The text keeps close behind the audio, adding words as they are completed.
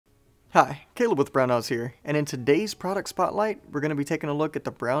Hi, Caleb with Brownells here, and in today's product spotlight, we're going to be taking a look at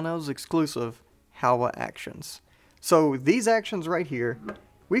the Brownells exclusive Howa Actions. So these actions right here,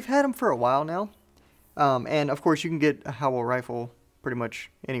 we've had them for a while now, and of course you can get a Howa rifle pretty much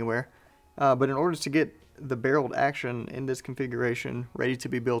anywhere, but in order to get the barreled action in this configuration ready to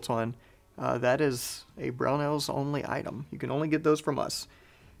be built on, that is a Brownells only item. You can only get those from us.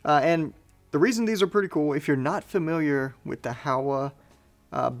 And the reason these are pretty cool, if you're not familiar with the Howa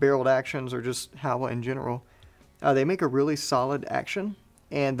barreled actions or just Howa in general, they make a really solid action,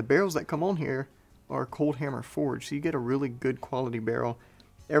 and the barrels that come on here are cold hammer forged, so you get a really good quality barrel.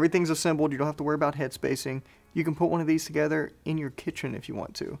 Everything's assembled, you don't have to worry about head spacing. You can put one of these together in your kitchen if you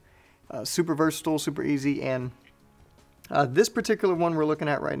want to. Super versatile, super easy, and this particular one we're looking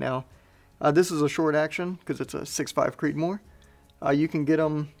at right now, this is a short action because it's a 6.5 Creedmoor. You can get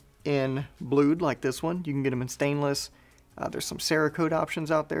them in blued like this one, you can get them in stainless. There's some Cerakote options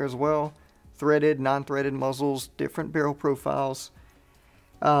out there as well. Threaded, non-threaded muzzles, different barrel profiles.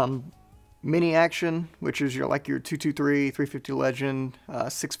 Mini action, which is your 223, 350 Legend,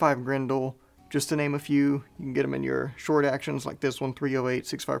 6.5 Grendel, just to name a few. You can get them in your short actions like this one, 308,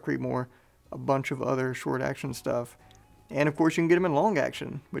 6.5 Creedmoor, a bunch of other short action stuff. And of course you can get them in long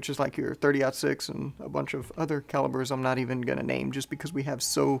action, which is like your 30-06 and a bunch of other calibers I'm not even going to name just because we have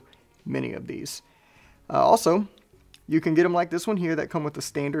so many of these. Also, you can get them like this one here that come with the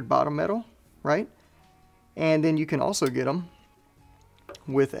standard bottom metal, right? And then you can also get them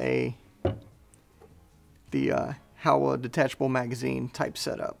with the Howa detachable magazine type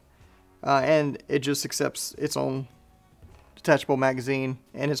setup. And it just accepts its own detachable magazine,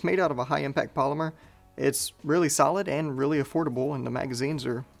 and it's made out of a high impact polymer. It's really solid and really affordable, and the magazines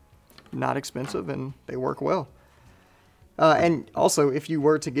are not expensive and they work well. And also, if you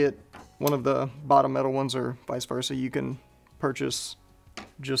were to get one of the bottom metal ones or vice versa, you can purchase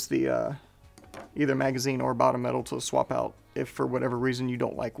just the either magazine or bottom metal to swap out if for whatever reason you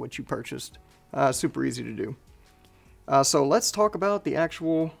don't like what you purchased. Super easy to do. So let's talk about the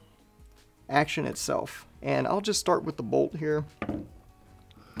actual action itself, and I'll just start with the bolt here.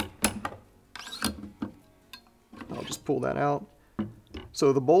 I'll just pull that out.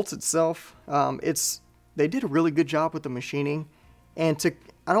 So the bolts itself, they did a really good job with the machining, and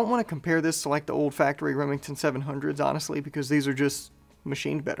I don't want to compare this to like the old factory Remington 700s, honestly, because these are just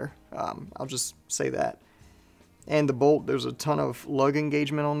machined better. I'll just say that. And the bolt, there's a ton of lug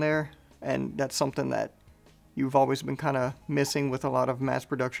engagement on there, and that's something that you've always been kind of missing with a lot of mass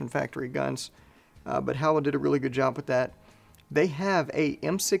production factory guns. But Howa did a really good job with that. They have a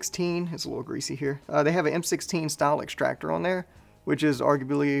M16, it's a little greasy here, they have an M16 style extractor on there, which is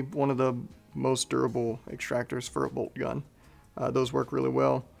arguably one of the most durable extractors for a bolt gun. Those work really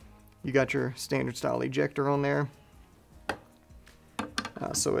well. You got your standard style ejector on there.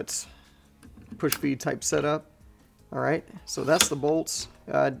 So it's push feed type setup. Alright, so that's the bolts.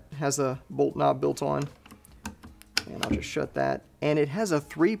 It has a bolt knob built on. And I'll just shut that. And it has a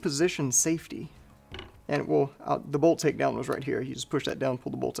 3-position safety. And well, the bolt takedown was right here. You just push that down,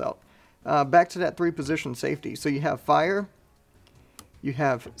 pull the bolts out. Back to that 3-position safety. So you have fire, you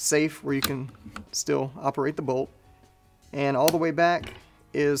have safe where you can still operate the bolt, and all the way back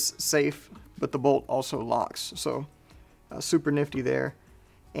is safe, but the bolt also locks. So super nifty there.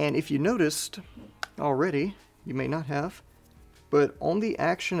 And if you noticed already, you may not have, but on the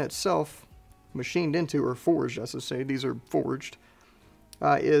action itself, machined into, or forged, I should say, these are forged,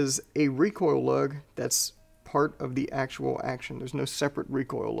 is a recoil lug that's part of the actual action. There's no separate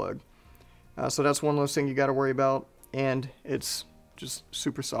recoil lug. So that's one less thing you got to worry about, and it's just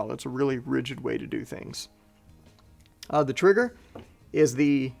super solid. It's a really rigid way to do things. The trigger is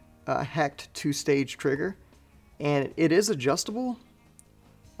the hacked 2-stage trigger, and it is adjustable.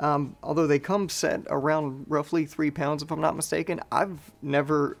 Although they come set around roughly 3 pounds if I'm not mistaken. I've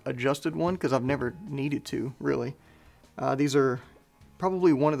never adjusted one because I've never needed to, really. These are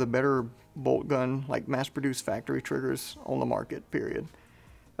probably one of the better bolt gun, like mass-produced factory triggers on the market, period.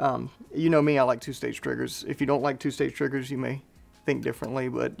 You know me, I like 2-stage triggers. If you don't like 2-stage triggers, you may think differently,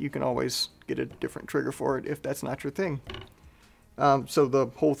 but you can always get a different trigger for it if that's not your thing. So the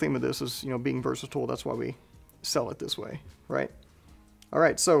whole theme of this is, being versatile. That's why we sell it this way, right?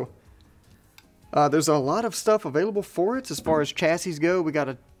 Alright, so there's a lot of stuff available for it as far as chassis go. We got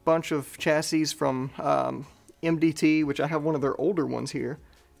a bunch of chassis from MDT, which I have one of their older ones here.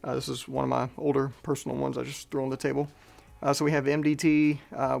 This is one of my older personal ones I just threw on the table. So we have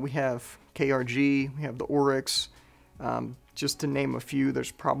MDT, we have KRG, we have the Oryx, just to name a few.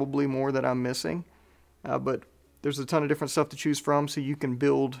 There's probably more that I'm missing, but there's a ton of different stuff to choose from, so you can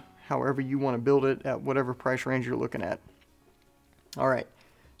build however you want to build it at whatever price range you're looking at. Alright,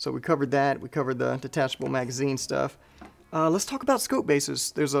 So we covered that. We covered the detachable magazine stuff. Let's talk about scope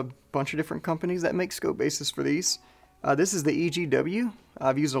bases. There's a bunch of different companies that make scope bases for these. This is the EGW.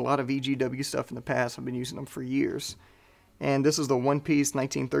 I've used a lot of EGW stuff in the past. I've been using them for years. And this is the one-piece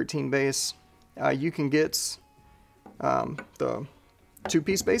 1913 base. You can get the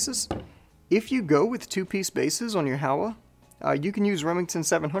two-piece bases. If you go with two-piece bases on your Howa, you can use Remington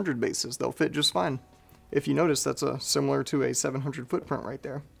 700 bases. They'll fit just fine. If you notice, that's similar to a 700 footprint right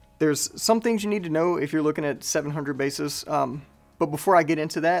there. There's some things you need to know if you're looking at 700 bases. But before I get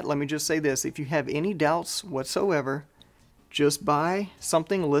into that, let me just say this. If you have any doubts whatsoever, just buy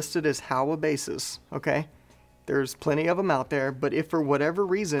something listed as Howa bases, okay? There's plenty of them out there, but if for whatever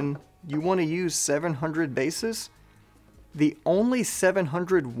reason you want to use 700 bases, the only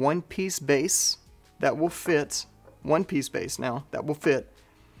 700 one-piece base that will fit, one-piece base now, that will fit,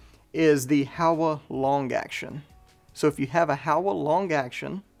 is the Howa Long Action. So if you have a Howa Long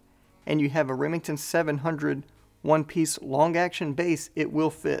Action and you have a Remington 700 one-piece Long Action base, it will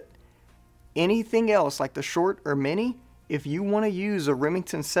fit. Anything else like the short or mini, if you want to use a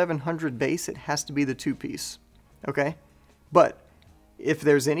Remington 700 base, it has to be the two-piece, okay? But if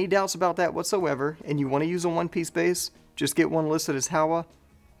there's any doubts about that whatsoever and you want to use a one-piece base, just get one listed as Howa.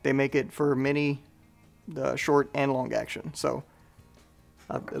 They make it for mini, the short, and long action. So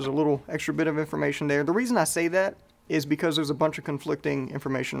there's a little extra bit of information there. The reason I say that is because there's a bunch of conflicting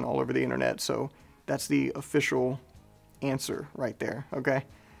information all over the internet. So that's the official answer right there, okay?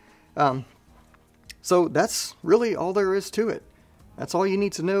 So that's really all there is to it. That's all you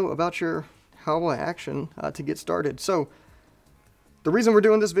need to know about your Howa Action to get started. So the reason we're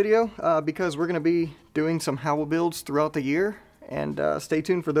doing this video, because we're going to be doing some Howa builds throughout the year, and stay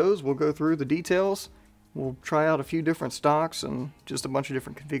tuned for those. We'll go through the details. We'll try out a few different stocks and just a bunch of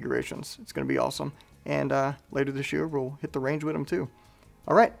different configurations. It's going to be awesome. And later this year, we'll hit the range with them too.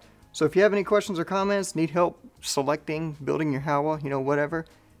 All right. So if you have any questions or comments, need help selecting, building your Howa, you know, whatever,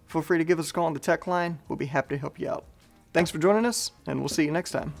 feel free to give us a call on the tech line. We'll be happy to help you out. Thanks for joining us, and we'll see you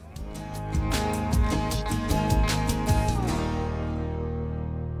next time.